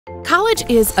College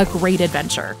is a great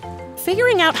adventure.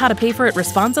 Figuring out how to pay for it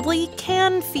responsibly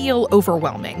can feel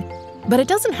overwhelming, but it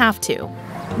doesn't have to.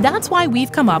 That's why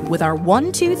we've come up with our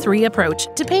 1-2-3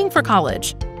 approach to paying for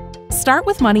college. Start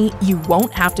with money you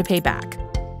won't have to pay back.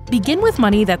 Begin with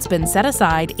money that's been set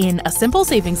aside in a simple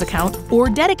savings account or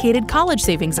dedicated college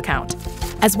savings account,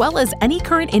 as well as any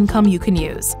current income you can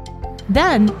use.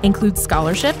 Then include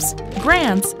scholarships,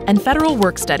 grants, and federal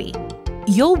work study.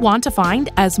 You'll want to find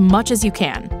as much as you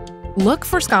can. Look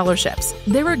for scholarships.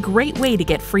 They're a great way to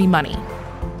get free money.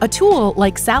 A tool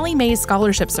like Sallie Mae's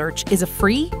Scholarship Search is a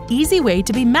free, easy way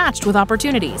to be matched with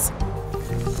opportunities.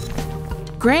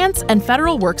 Grants and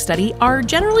federal work study are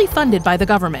generally funded by the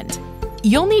government.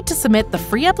 You'll need to submit the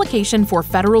free application for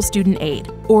federal student aid,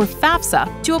 or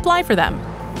FAFSA, to apply for them.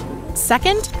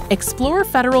 Second, explore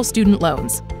federal student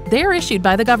loans. They're issued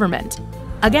by the government.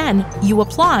 Again, you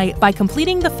apply by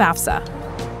completing the FAFSA.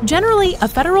 Generally, a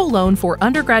federal loan for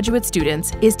undergraduate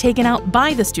students is taken out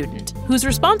by the student, who's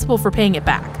responsible for paying it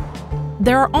back.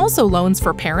 There are also loans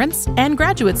for parents and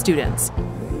graduate students.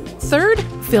 Third,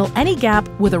 fill any gap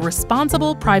with a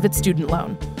responsible private student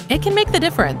loan. It can make the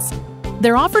difference.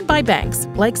 They're offered by banks,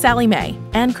 like Sallie Mae,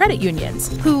 and credit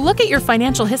unions, who look at your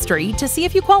financial history to see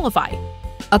if you qualify.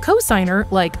 A cosigner,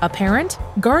 like a parent,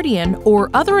 guardian,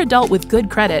 or other adult with good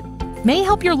credit, may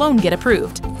help your loan get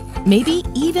approved, maybe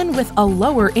even with a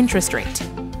lower interest rate.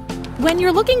 When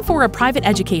you're looking for a private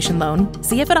education loan,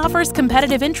 see if it offers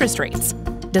competitive interest rates.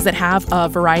 Does it have a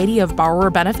variety of borrower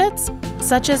benefits,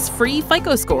 such as free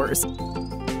FICO scores?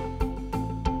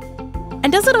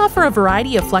 And does it offer a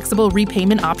variety of flexible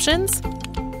repayment options?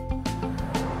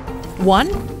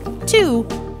 1, 2,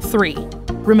 3.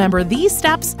 Remember these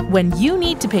steps when you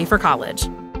need to pay for college.